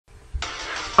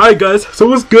Hi guys, so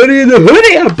what's good in the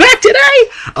hoodie? I'm back today!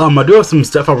 I do have some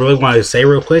stuff I really wanted to say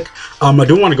real quick. I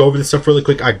do want to go over this stuff really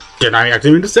quick. I did not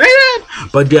actually mean to say that!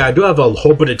 But yeah, I do have a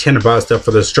whole bit of Tanabata stuff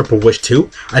for the Strip of Wish 2.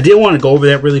 I did want to go over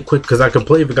that really quick because I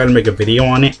completely forgot to make a video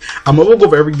on it. I will go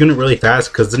over every unit really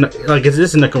fast because like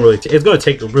it's not gonna really it's gonna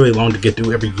take really long to get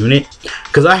through every unit.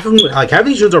 Because I have half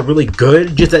these units are really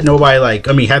good, just that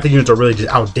nobody half the units are really just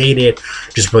outdated,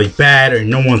 just really bad, or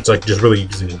no one's like just really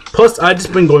using them. Plus, I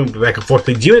just been going back and forth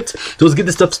with these units, so let's get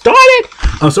this stuff started.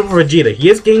 So for Vegeta,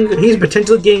 he's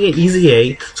potentially getting an easy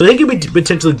A, so he could be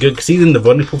potentially good because he's in the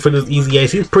voting pool for those easy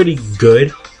A's. He's pretty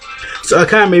good. So I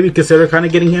kind of maybe consider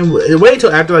getting him. Wait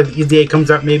until after like the Easy 8 comes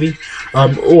out maybe,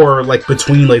 or like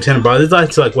between like Tanabata.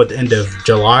 It's like what, the end of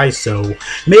July. So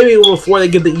maybe before they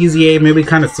get the Easy 8, maybe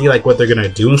kind of see like what they're gonna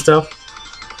do and stuff.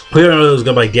 We don't know if it was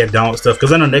gonna like get down with stuff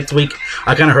because I know next week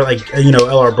I kind of heard like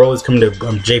LR Bro is coming to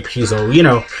JP, so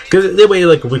because they waited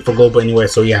like a week for global anyway.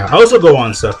 So yeah, I also go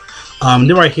on stuff.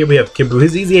 Then right here we have Kibu.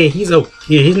 His Easy 8, he's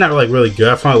okay. He's not like really good.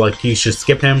 I find like you should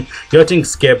skip him. Go think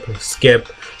skip.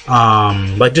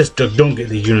 Like just don't get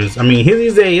these units. I mean, his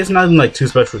Easy 8 is not even like too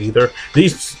special either.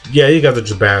 These guys are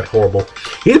just bad, horrible.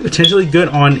 He's potentially good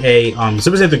on a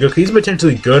Super Saiyan 3 Goku. He's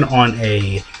potentially good on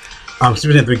a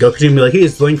Super Saiyan 3 Goku team. Like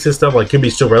his links and stuff like could be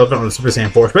still relevant on the Super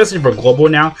Saiyan 4, especially for global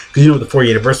now because the 4th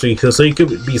anniversary. So he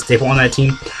could be a staple on that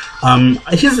team.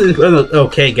 He's an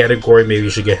okay category. Maybe you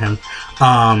should get him.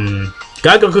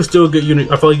 God Goku's still a good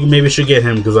unit. I feel like you maybe should get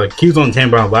him because like he was on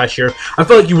Tanabata last year. I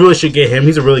feel like you really should get him.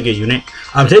 He's a really good unit.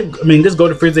 This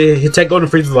Golden Frieza, his tech Golden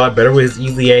Frieza is a lot better with his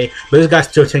Easy A, but this guy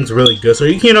still tanks really good. So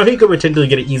he could potentially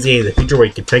get an Easy A in the future where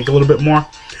he can tank a little bit more.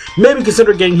 Maybe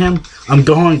consider getting him.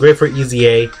 Gohan, great for Easy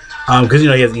A, because he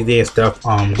has Easy A and stuff.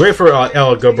 Great for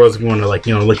LR Bros if you want to link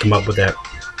him up with that.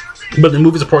 But the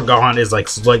movie support Gohan is like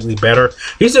slightly better.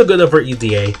 He's still good though for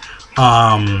Easy A.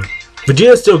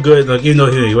 Vegeta's still good, like, even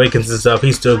though he awakens and stuff,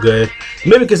 he's still good.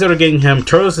 Maybe consider getting him.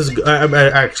 Turles is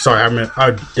sorry, I meant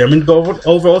to go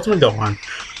over Ultimate Gohan.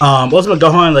 Ultimate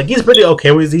Gohan, like, he's pretty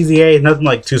okay with his Easy A, nothing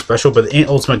like too special, but in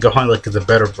Ultimate Gohan, like, is a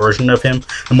better version of him,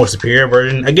 a more superior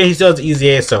version. Again, he still has Easy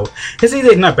A, so his Easy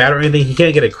A is not bad or anything. He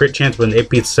can't get a crit chance when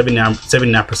AP is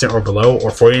 79% or below, or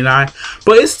 49,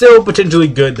 but it's still potentially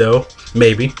good though.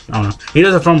 Maybe, I don't know. He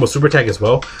does have fun with super attack as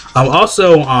well.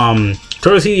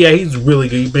 Turles, he's really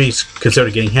good. You may consider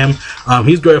getting him.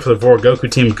 He's great for the Vor Goku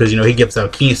team because he gives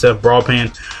out key and stuff. Brawl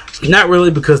Pan, not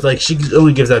really because like she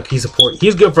only gives out key support.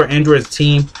 He's good for Android's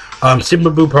team. Super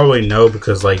Boo probably no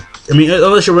because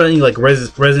unless you're running like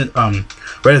Resident I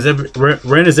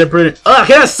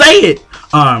can't say it.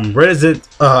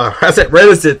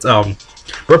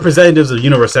 Representatives of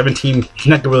Universe 17, he's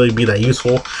not gonna really be that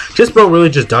useful. Just Bro really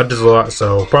just dodges a lot,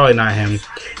 so probably not him.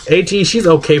 18, she's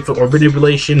okay for orbit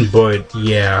manipulation, but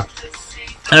yeah,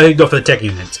 I would go for the tech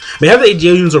units. Half the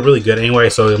AGL units are really good anyway,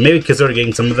 so maybe consider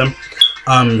getting some of them.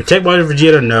 Tech Body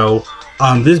Vegeta, no.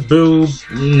 This Boo,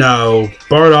 no.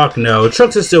 Bardock, no.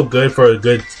 Trunks is still good for a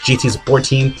good GT support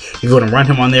team if you want to run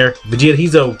him on there. Vegeta,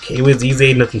 he's okay with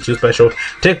Easy, nothing too special.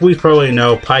 Tech Boo's probably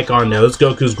no. Pycon, no. This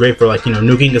Goku's great for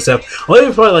nuking and stuff. Or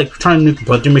maybe probably trying to nuke the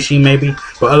punching machine maybe,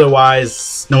 but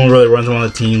otherwise no one really runs him on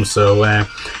the team. So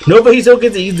no, but he still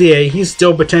gets the Easy A. He's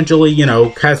still potentially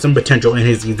has some potential in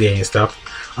his Easy A and stuff.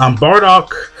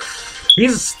 Bardock,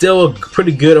 he's still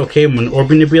pretty good, okay, when Orb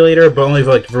Manipulator, but only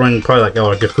for running probably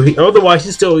LR Goku. Otherwise,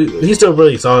 he's still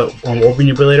really solid on Orb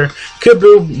Manipulator.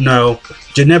 Kibu, no.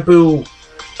 Janebu,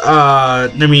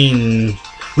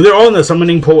 they're all in the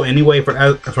summoning pool anyway for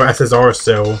SSR,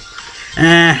 so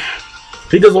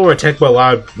he does lower attack, but a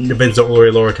lot of events don't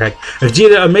lower attack.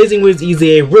 Vegeta, amazing with his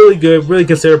Easy A, really good, really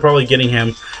consider probably getting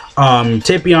him.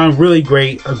 Tapion, really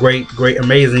great,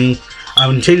 amazing.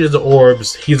 Changes the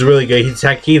orbs. He's really good. He's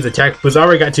attack. But I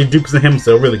already got 2 dupes of him,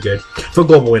 so really good for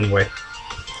global anyway.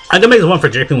 I can make one for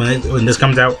JP when this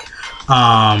comes out.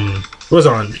 What's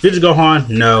on? Vegeta Gohan?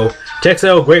 No.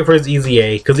 Texel, great for his Easy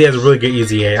A because he has a really good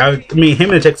Easy A.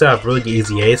 Him and Texel have really good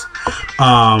Easy A's.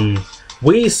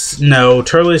 Whis, no.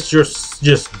 Turles, you're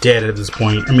just dead at this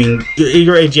point.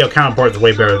 Your AGL counterpart is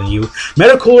way better than you.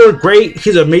 Metacooler, great.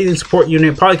 He's an amazing support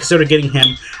unit. Probably consider getting him.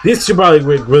 These two probably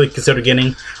really consider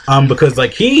getting. Because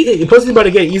he's about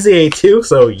to get Easy A too.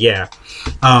 So yeah.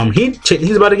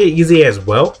 He's about to get Easy A as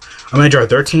well. Android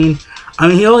 13.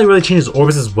 He only really changes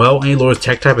orbits as well, and he lowers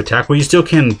tech type attack, but you still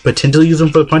can potentially use him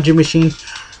for the punching machine.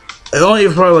 Only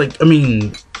for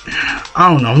I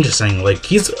don't know. I'm just saying,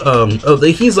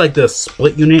 he's like the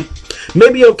split unit.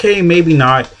 Maybe okay, maybe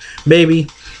not. Maybe.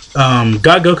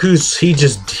 God Goku's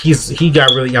he got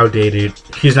really outdated.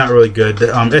 He's not really good.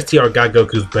 The STR God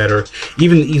Goku's better.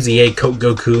 Even Easy A, Coat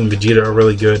Goku, and Vegeta are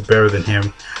really good, better than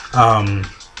him.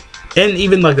 And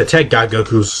even like the tech guy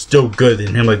Goku's still good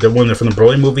than him, like the one from the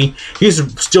Broly movie. He's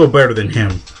still better than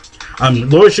him.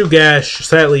 Lord Shugash,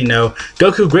 sadly no.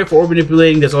 Goku, great for orb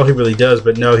manipulating, that's all he really does,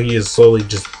 but no, he is slowly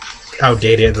just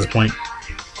outdated at this point.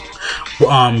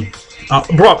 I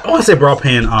want to say Brawl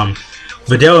Pan,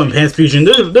 Videl and Pan's fusion,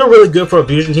 they're really good for a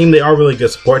fusion team. They are really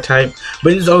good support type,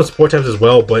 but there's other support types as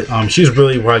well, but she's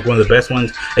really like one of the best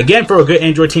ones. Again, for a good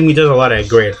Android team, he does a lot of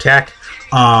great attack.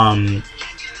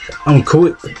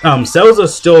 Cells are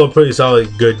still a pretty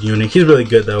solid, good unit. He's really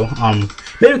good though.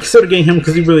 Maybe consider getting him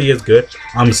because he really is good.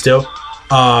 Still.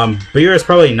 Beerus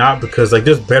probably not because like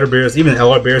there's better Beerus. Even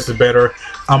LR Beerus is better.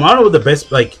 I don't know what the best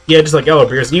just like LR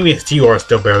Beerus. Even his TUR is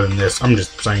still better than this. I'm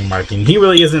just saying my opinion. He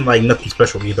really isn't like nothing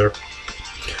special either.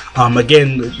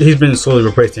 Again, he's been slowly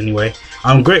replaced anyway.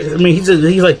 Great. I mean, he's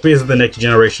like basically the next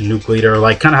generation nuke leader,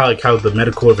 like kind of how the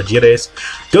medical of Vegeta is.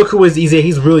 Goku is easy.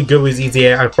 He's really good with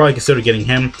easy. I'd probably consider getting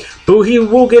him, but he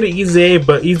will get an easy.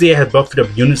 But easy has buffed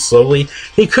up units slowly.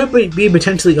 He could be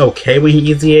potentially okay when he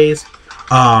easy A's.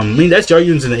 I mean, that's your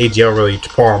units in the AGL really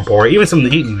par on par. Even some of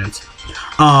the 8 units.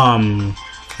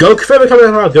 Goku. Favorite coming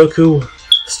out about Goku.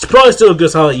 It's probably still a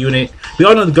good solid unit. We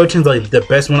all know the Gochen's like the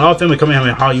best one. All of them are coming out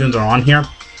and how units are on here.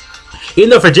 Even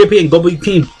though for JP and Global you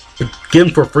can get them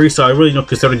for free, so I really don't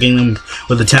consider getting them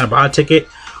with the Tanabata ticket.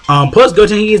 Plus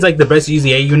Goten, he is like the best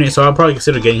EZA unit, so I'll probably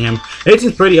consider getting him.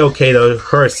 Everything's pretty okay though.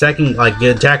 Her second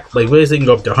attack really can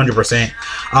go up to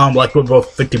 100%. Like with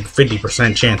both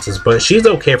 50% chances, but she's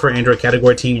okay for Android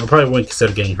category team. I probably wouldn't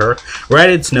consider getting her.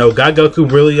 Raditz Snow, God Goku,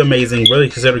 really amazing. Really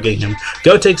consider getting him.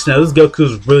 Gotenks Snow, this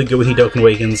Goku's really good when he Dokkan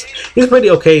Awakens. He's pretty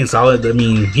okay and solid. I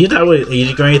mean, he's not really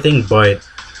aging or anything, but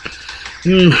I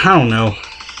don't know.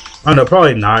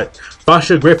 Probably not.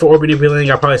 Basha, great for orb manipulating.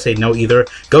 I'll probably say no either.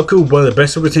 Goku, one of the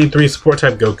best Super Saiyan 3 support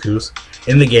type Gokus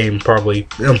in the game, probably.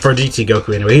 For GT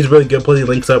Goku anyway. He's really good. Plus he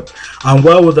links up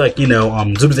well with Super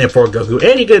Saiyan 4 Goku.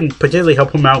 And he can potentially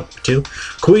help him out too.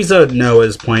 Kuriza, no at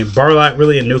this point. Barlat,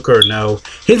 really a nuker, no.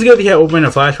 He's good if he had Open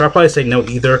and Flash, but I'll probably say no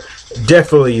either.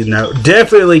 Definitely no.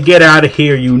 Definitely get out of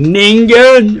here, you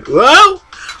ninja! Whoa!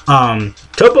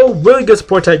 Topo, really good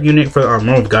support type unit for our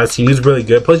Mortal Gods team. He's really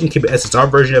good. Plus, you can keep an SSR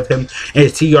version of him and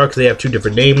his TR because they have 2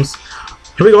 different names.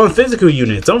 Here we go on physical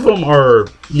units. Some of them are,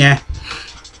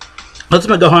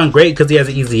 Ultimate Gohan, great because he has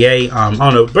an EZA. I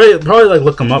don't know, probably like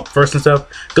look him up first and stuff.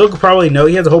 Goku, probably no.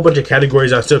 He has a whole bunch of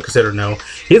categories I still consider no.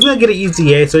 He's gonna get an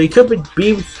EZA, so he could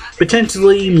be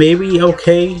potentially maybe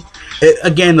okay.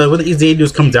 Again, when the EZA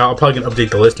news comes out, I'll probably gonna update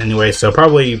the list anyway, so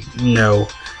probably no.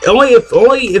 Only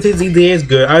if his EZA is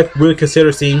good, I really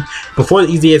consider seeing before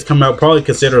the EZAs come out. Probably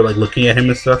consider like looking at him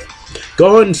and stuff.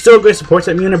 Gohan, still a great support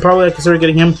type unit. Probably I consider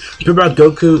getting him. Spirit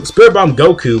Bomb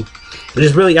Goku, which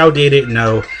is really outdated.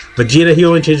 No. Vegeta, he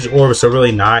only changes orbs, so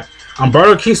really not.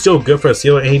 Bardock, still good for a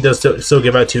sealer, and he does still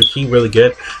give out 2 key, really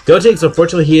good. Gotenks,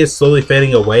 unfortunately, he is slowly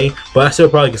fading away, but I still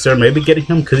probably consider maybe getting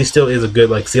him because he still is a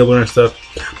good sealer and stuff.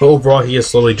 But overall, he is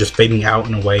slowly just fading out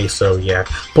in a way, so yeah.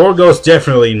 Borgos,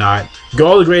 definitely not.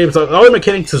 All the grades, all the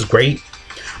mechanics is great,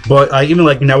 but even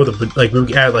now with the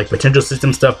we add potential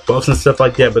system stuff, buffs and stuff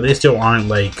like that, but they still aren't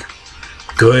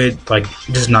good,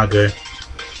 just not good.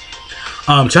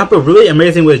 Chopper, really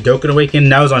amazing with Dokkan Awaken.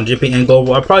 Now he's on GP and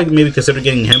Global. I'll probably maybe consider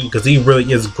getting him because he really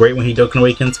is great when he Dokkan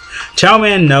Awakens. Chow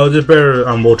Man, no. There's better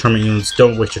World Tournament units.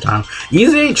 Don't waste your time.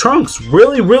 EZA Trunks,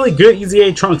 really good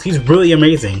EZA Trunks. He's really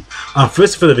amazing.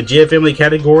 First for the Vegeta family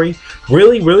category,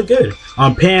 really good.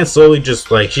 Pan slowly just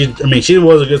she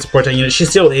was a good support type unit. She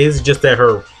still is, just that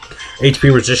her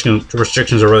HP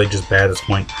restrictions are really just bad at this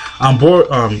point.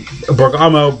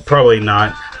 Borgamo, probably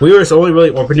not. Weaver's only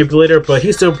really orb manipulator, but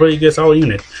he's still a pretty good solid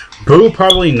unit. Boo,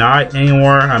 probably not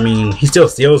anymore. I mean, he still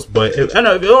steals, but I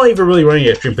don't know, only if you're really running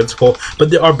extreme physical,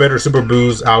 but there are better Super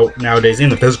Boos out nowadays.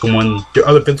 Even the physical one, the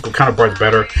other physical counterparts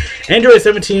better. Android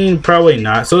 17, probably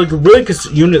not. So really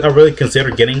units I really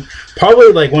consider getting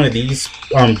probably one of these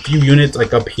few units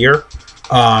up here.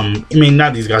 I mean,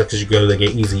 not these guys because you go to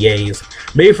get easy A's.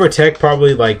 Maybe for tech,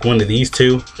 probably one of these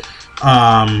 2.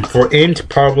 For int,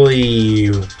 probably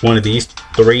one of these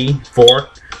 3, 4.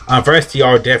 For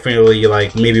STR, definitely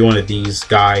maybe one of these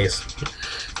guys.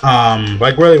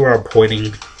 Really where I'm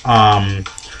pointing.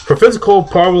 For physical,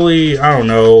 probably I don't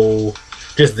know,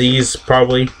 just these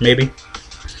probably maybe.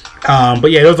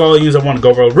 But yeah, those are all the news I want to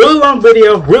go over. Really long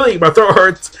video. Really, my throat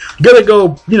hurts. Gonna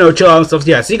go, chill out and stuff. So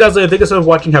yeah, see you guys later. Thank you so much for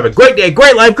watching. Have a great day,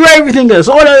 great life, great everything.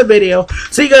 So another video.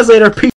 See you guys later. Peace.